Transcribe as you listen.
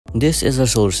This is our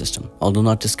solar system, although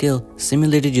not to scale,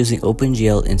 simulated using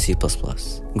OpenGL in C++.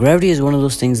 Gravity is one of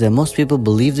those things that most people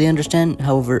believe they understand,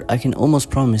 however, I can almost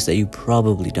promise that you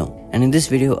probably don't. And in this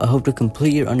video, I hope to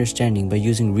complete your understanding by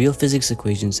using real physics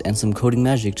equations and some coding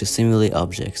magic to simulate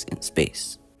objects in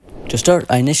space. To start,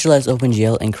 I initialize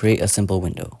OpenGL and create a simple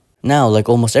window. Now, like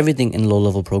almost everything in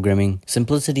low-level programming,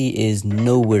 simplicity is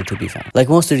nowhere to be found. Like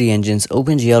most 3D engines,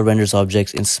 OpenGL renders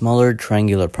objects in smaller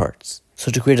triangular parts. So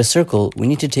to create a circle, we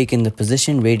need to take in the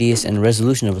position, radius, and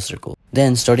resolution of a circle.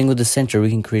 Then, starting with the center,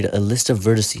 we can create a list of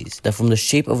vertices that form the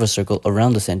shape of a circle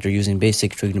around the center using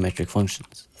basic trigonometric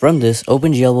functions. From this,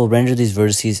 OpenGL will render these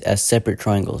vertices as separate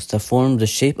triangles that form the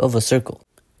shape of a circle.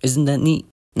 Isn't that neat?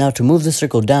 Now, to move the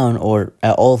circle down, or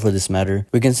at all for this matter,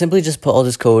 we can simply just put all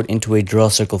this code into a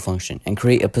drawCircle function and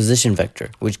create a position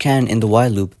vector, which can, in the while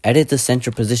loop, edit the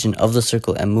center position of the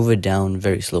circle and move it down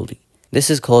very slowly. This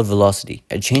is called velocity,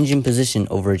 a change in position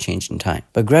over a change in time.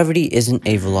 But gravity isn't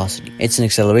a velocity, it's an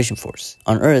acceleration force.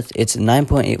 On Earth, it's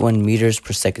 9.81 meters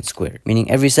per second squared,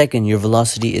 meaning every second your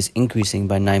velocity is increasing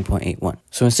by 9.81.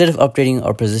 So instead of updating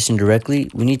our position directly,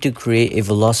 we need to create a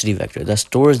velocity vector that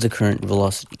stores the current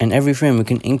velocity. And every frame we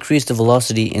can increase the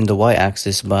velocity in the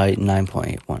y-axis by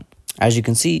 9.81. As you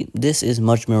can see, this is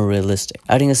much more realistic,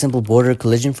 adding a simple border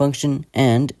collision function,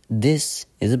 and this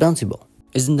is a bouncy ball.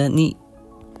 Isn't that neat?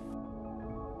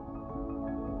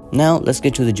 Now, let's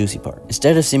get to the juicy part.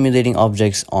 Instead of simulating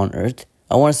objects on Earth,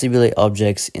 I want to simulate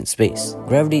objects in space.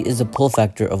 Gravity is the pull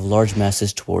factor of large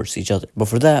masses towards each other. But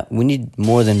for that, we need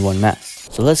more than one mass.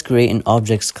 So let's create an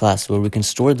objects class where we can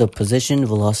store the position,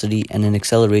 velocity, and an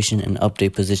acceleration and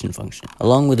update position function,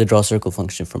 along with the drawCircle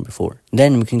function from before.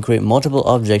 Then we can create multiple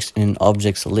objects in an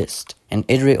objects list and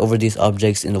iterate over these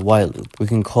objects in the while loop. We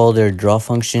can call their draw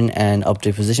function and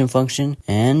update position function,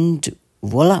 and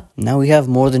voila! Now we have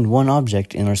more than one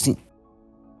object in our scene.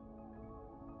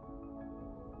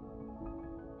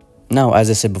 Now, as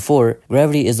I said before,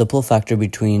 gravity is the pull factor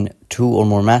between two or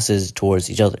more masses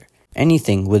towards each other.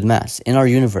 Anything with mass in our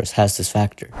universe has this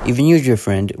factor. Even you, dear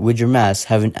friend, with your mass,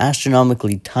 have an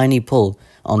astronomically tiny pull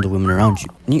on the women around you.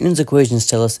 Newton's equations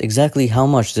tell us exactly how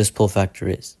much this pull factor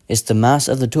is. It's the mass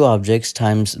of the two objects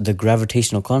times the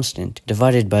gravitational constant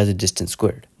divided by the distance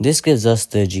squared. This gives us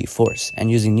the g-force, and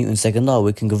using Newton's second law,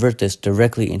 we can convert this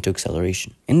directly into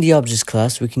acceleration. In the objects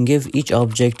class, we can give each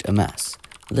object a mass.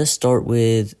 Let's start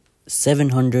with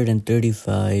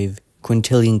 735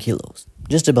 quintillion kilos,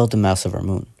 just about the mass of our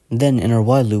moon. Then, in our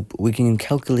while loop, we can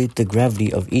calculate the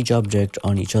gravity of each object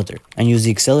on each other, and use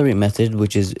the accelerate method,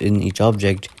 which is in each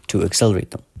object, to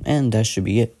accelerate them. And that should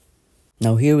be it.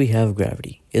 Now here we have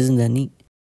gravity. Isn't that neat?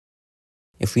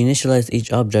 If we initialize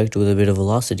each object with a bit of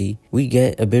velocity, we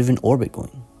get a bit of an orbit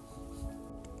going.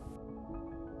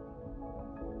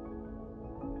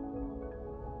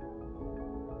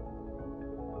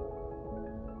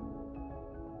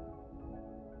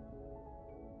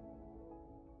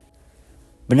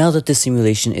 But now that this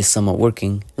simulation is somewhat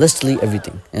working, let's delete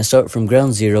everything and start from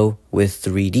ground zero with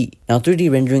 3D. Now 3D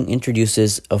rendering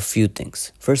introduces a few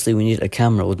things. Firstly, we need a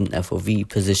camera with an FOV,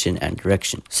 position, and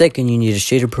direction. Second, you need a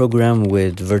shader program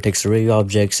with vertex array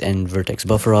objects and vertex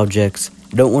buffer objects.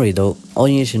 Don't worry though, all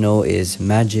you need to know is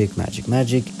magic, magic,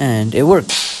 magic, and it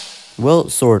works. Well,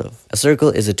 sort of. A circle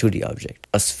is a 2D object.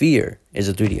 A sphere is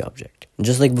a 3D object.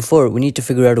 Just like before, we need to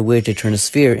figure out a way to turn a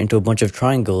sphere into a bunch of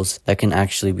triangles that can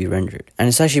actually be rendered. And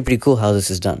it's actually pretty cool how this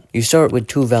is done. You start with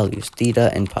two values,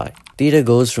 theta and pi. Theta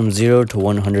goes from 0 to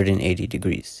 180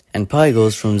 degrees, and pi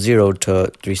goes from 0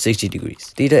 to 360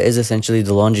 degrees. Theta is essentially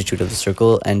the longitude of the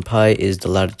circle, and pi is the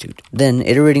latitude. Then,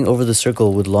 iterating over the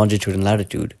circle with longitude and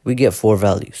latitude, we get four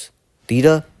values.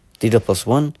 Theta, theta plus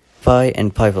 1, pi,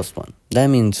 and pi plus 1. That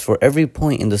means for every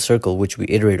point in the circle which we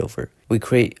iterate over, we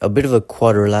create a bit of a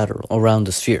quadrilateral around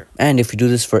the sphere. And if we do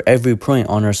this for every point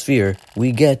on our sphere,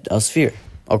 we get a sphere.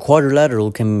 A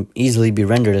quadrilateral can easily be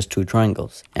rendered as two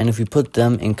triangles. And if we put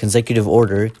them in consecutive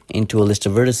order into a list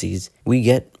of vertices, we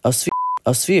get a sphere.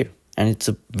 A sphere. And it's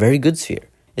a very good sphere.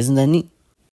 Isn't that neat?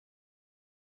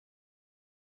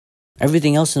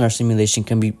 Everything else in our simulation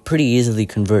can be pretty easily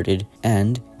converted,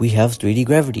 and we have 3D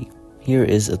gravity. Here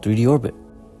is a 3D orbit.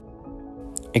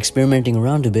 Experimenting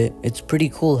around a bit, it's pretty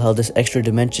cool how this extra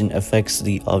dimension affects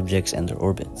the objects and their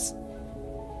orbits.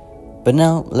 But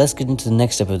now, let's get into the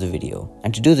next step of the video,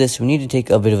 and to do this, we need to take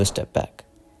a bit of a step back.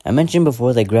 I mentioned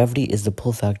before that gravity is the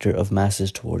pull factor of masses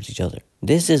towards each other.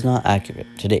 This is not accurate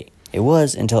today. It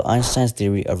was until Einstein's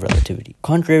theory of relativity.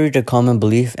 Contrary to common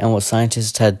belief and what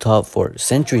scientists had taught for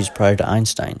centuries prior to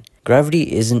Einstein,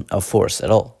 gravity isn't a force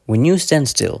at all. When you stand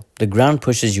still, the ground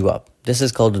pushes you up. This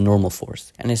is called the normal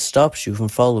force, and it stops you from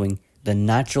following the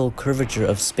natural curvature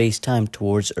of space-time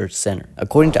towards Earth's center.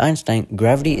 According to Einstein,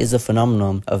 gravity is a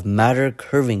phenomenon of matter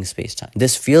curving space-time.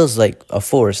 This feels like a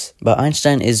force, but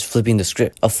Einstein is flipping the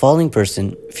script. A falling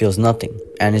person feels nothing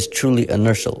and is truly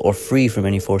inertial or free from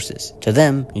any forces. To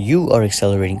them, you are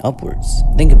accelerating upwards.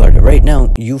 Think about it. Right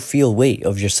now, you feel weight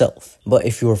of yourself. But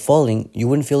if you were falling, you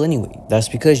wouldn't feel any weight. That's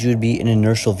because you would be an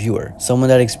inertial viewer, someone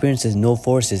that experiences no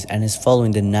forces and is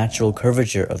following the natural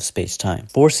curvature of space-time.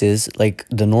 Forces, like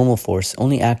the normal force,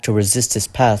 only act to resist this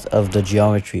path of the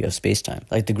geometry of space-time,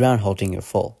 like the ground halting your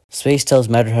fall. Space tells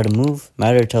matter how to move,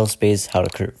 matter tells space how to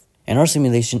curve. In our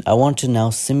simulation, I want to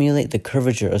now simulate the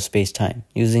curvature of space-time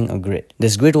using a grid.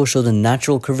 This grid will show the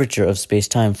natural curvature of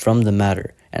space-time from the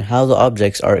matter and how the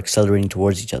objects are accelerating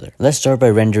towards each other. Let's start by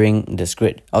rendering this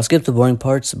grid. I'll skip the boring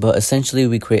parts, but essentially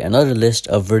we create another list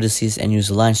of vertices and use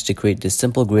lines to create this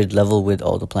simple grid level with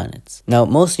all the planets. Now,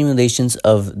 most simulations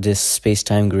of this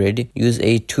space-time grid use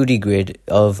a 2D grid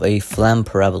of a flam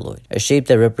paraboloid, a shape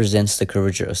that represents the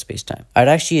curvature of space-time. I'd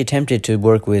actually attempted to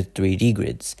work with 3D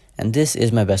grids, and this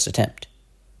is my best attempt.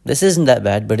 This isn't that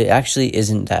bad, but it actually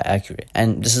isn't that accurate.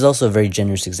 And this is also a very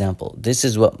generous example. This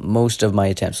is what most of my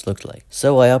attempts looked like.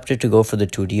 So I opted to go for the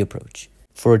 2D approach.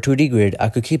 For a 2D grid, I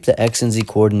could keep the x and z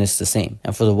coordinates the same,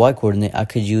 and for the y coordinate, I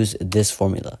could use this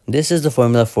formula. This is the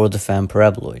formula for the flam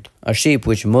paraboloid, a shape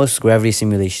which most gravity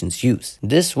simulations use.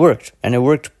 This worked, and it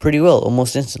worked pretty well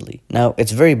almost instantly. Now,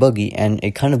 it's very buggy, and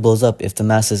it kind of blows up if the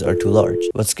masses are too large,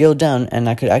 but scaled down, and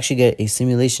I could actually get a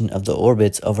simulation of the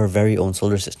orbits of our very own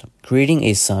solar system. Creating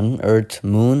a sun, Earth,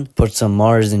 moon, put some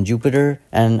Mars and Jupiter,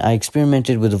 and I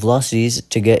experimented with the velocities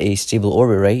to get a stable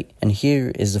orbit right, and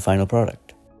here is the final product.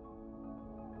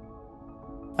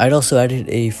 I'd also added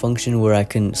a function where I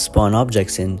can spawn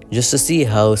objects in just to see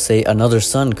how, say, another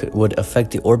sun would affect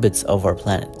the orbits of our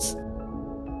planets.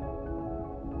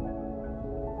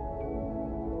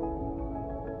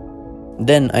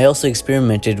 Then I also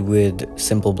experimented with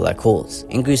simple black holes.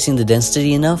 Increasing the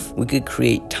density enough, we could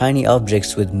create tiny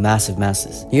objects with massive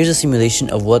masses. Here's a simulation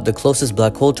of what the closest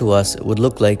black hole to us would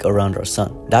look like around our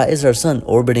sun. That is our sun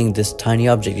orbiting this tiny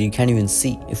object you can't even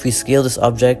see. If we scale this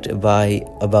object by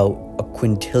about a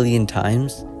quintillion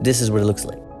times, this is what it looks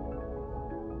like.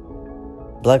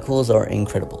 Black holes are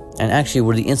incredible, and actually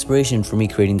were the inspiration for me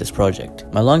creating this project.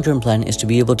 My long-term plan is to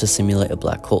be able to simulate a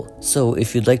black hole, so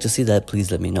if you'd like to see that,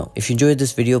 please let me know. If you enjoyed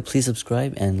this video, please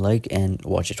subscribe and like and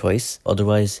watch it twice.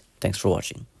 Otherwise, thanks for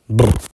watching.